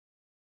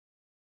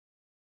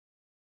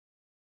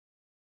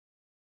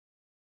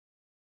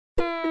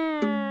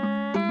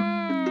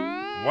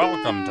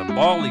Welcome to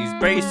Baldi's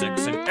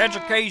Basics in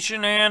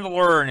Education and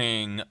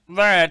Learning.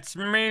 That's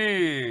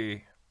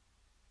me.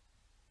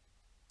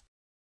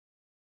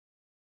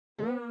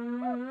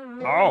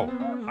 Oh,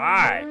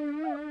 hi.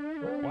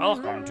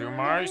 Welcome to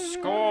my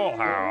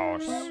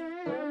schoolhouse.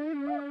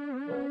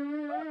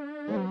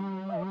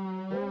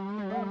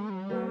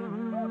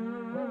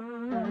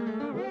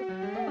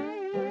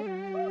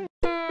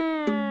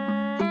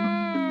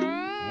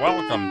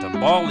 Welcome to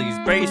Baldi's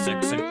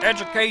Basics in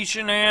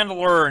Education and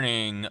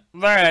Learning.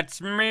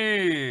 That's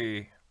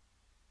me.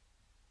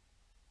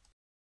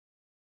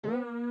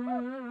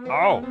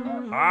 Oh,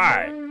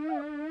 hi.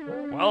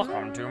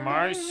 Welcome to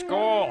my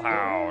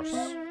schoolhouse.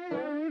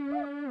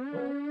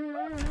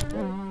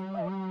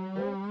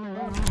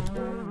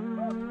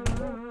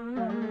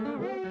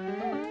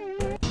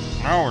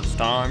 Now it's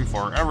time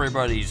for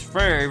everybody's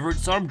favorite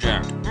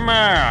subject,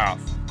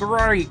 math.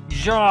 Great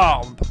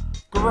job.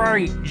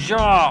 Great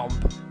job.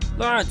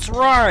 That's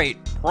right.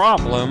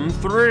 Problem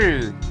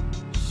 3.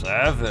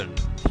 7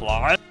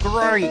 plus.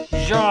 Great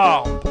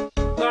job.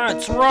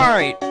 That's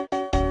right.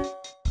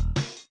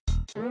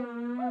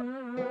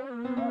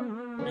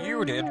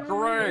 You did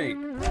great.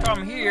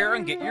 Come here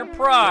and get your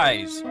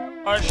prize.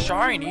 A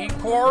shiny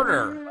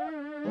quarter.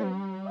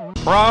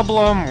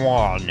 Problem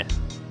 1.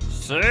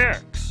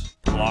 6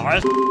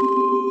 plus.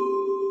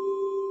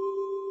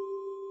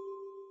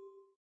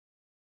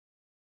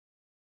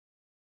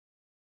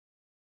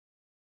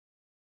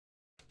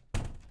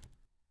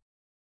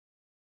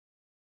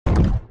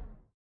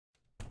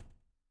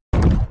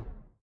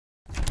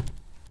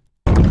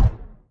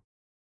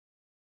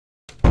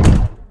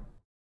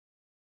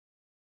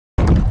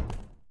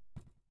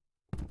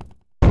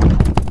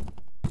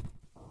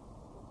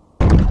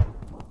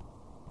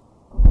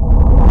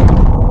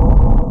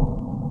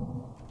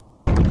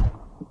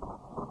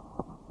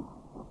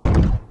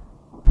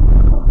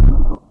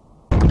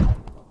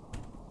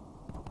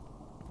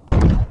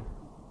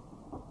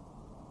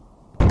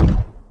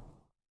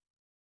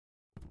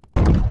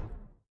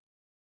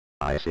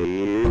 I see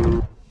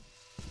you,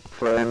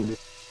 friend.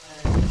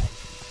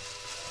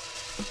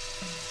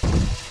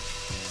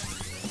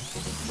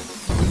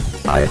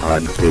 I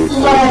hug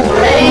people.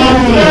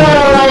 Radio!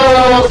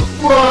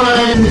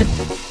 1,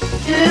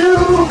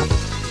 2,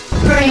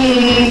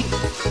 3,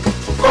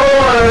 4.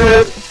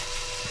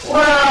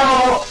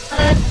 Wow,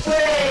 that's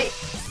great.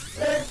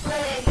 Let's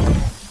play again.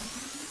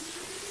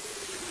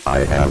 I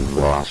have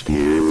lost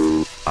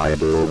you. I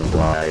don't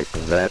like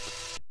that.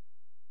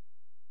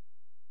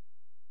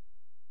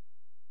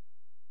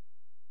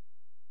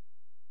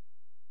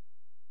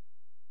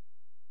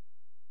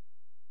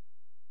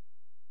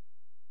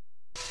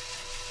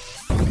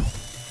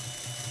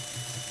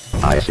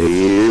 I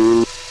see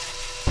you,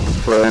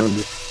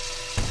 friend.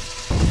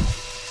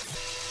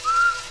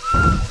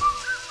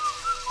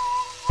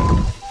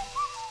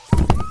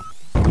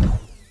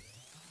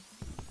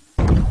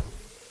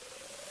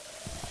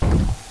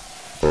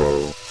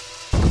 Oh,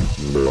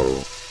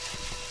 no.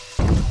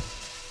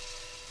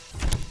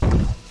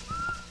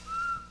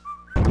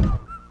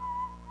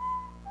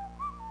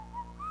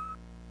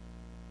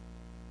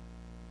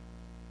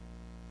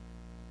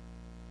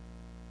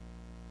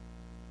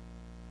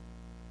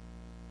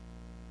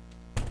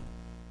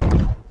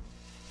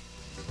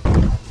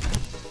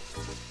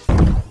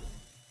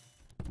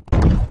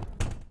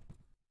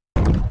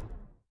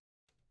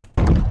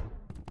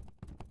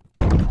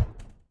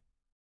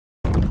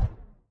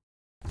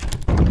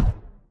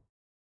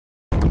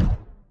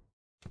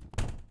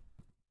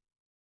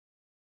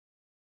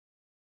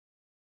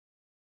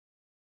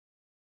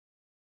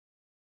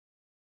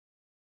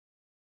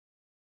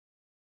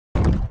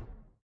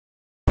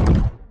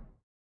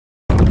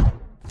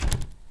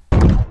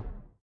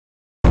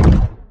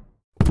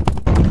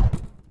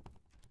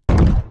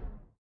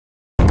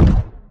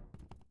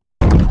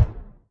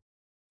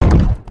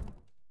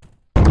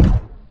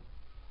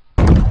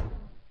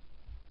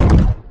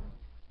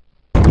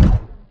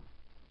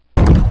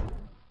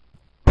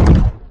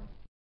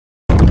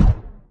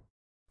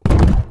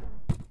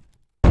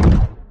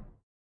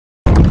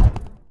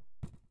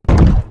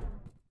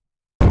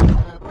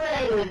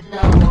 Play with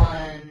no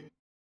one.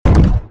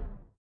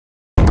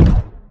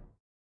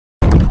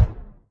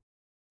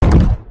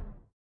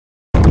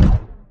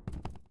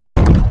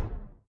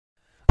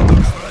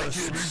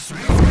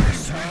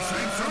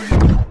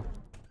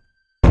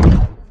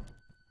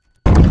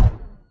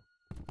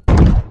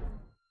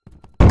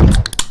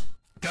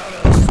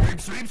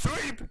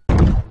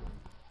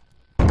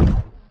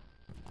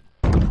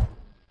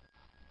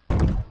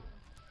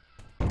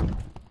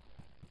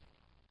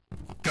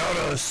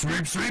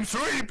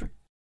 Sweep!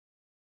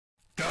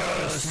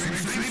 Gotta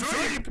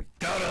sweep!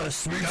 Gotta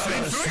sweep!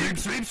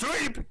 Gotta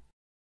sweep!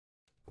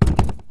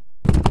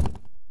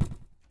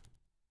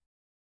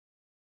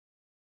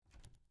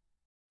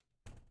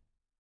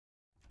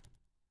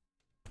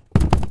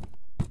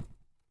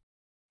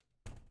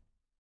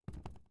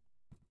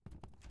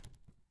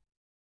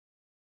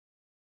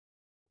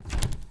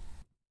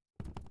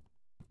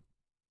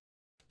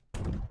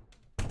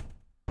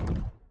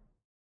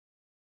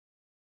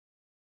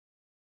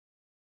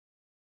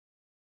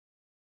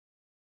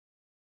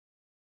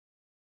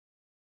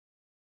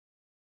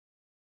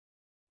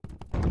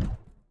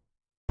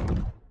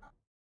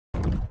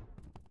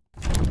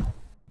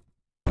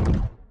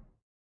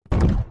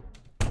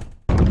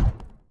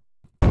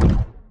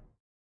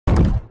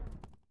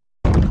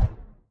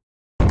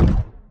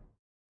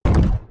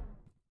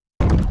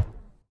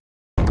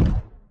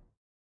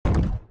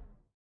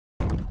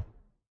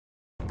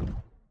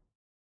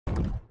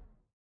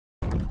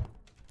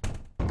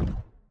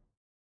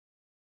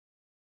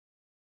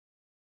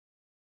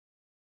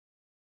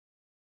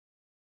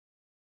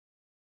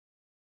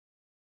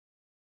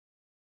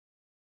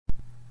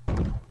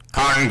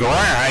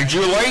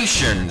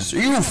 Congratulations!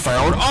 You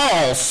found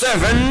all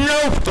 7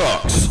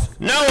 notebooks!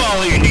 Now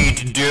all you need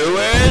to do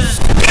is...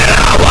 Get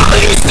out while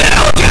you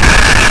still can!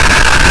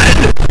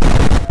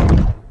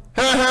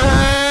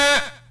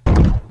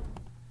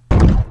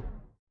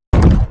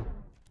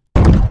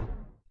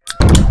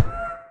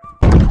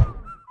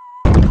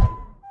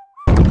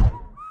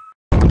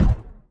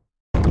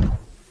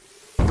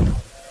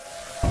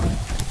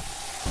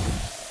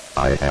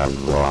 I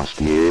have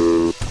lost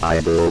you. I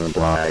don't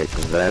like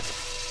that.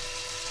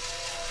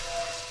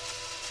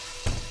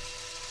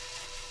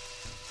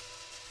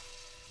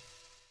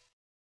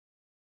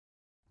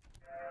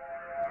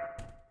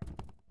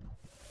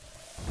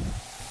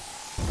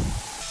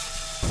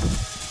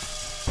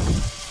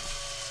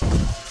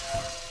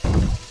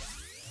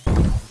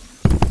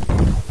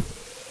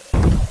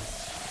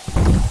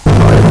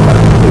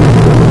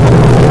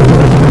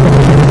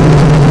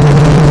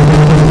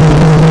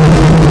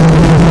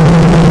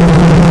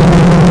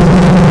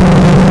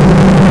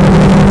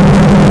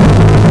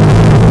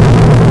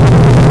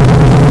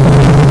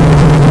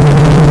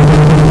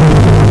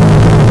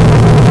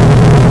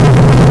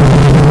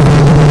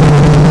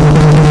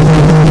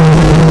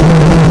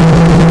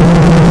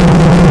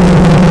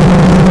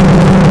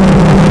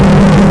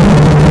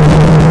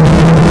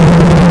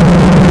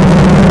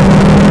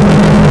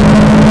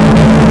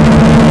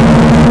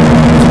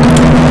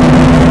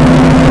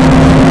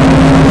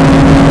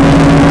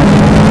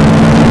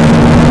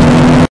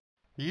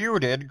 You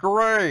did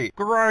great!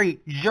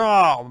 Great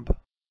job!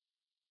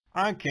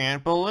 I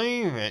can't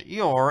believe it!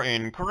 You're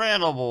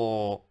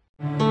incredible!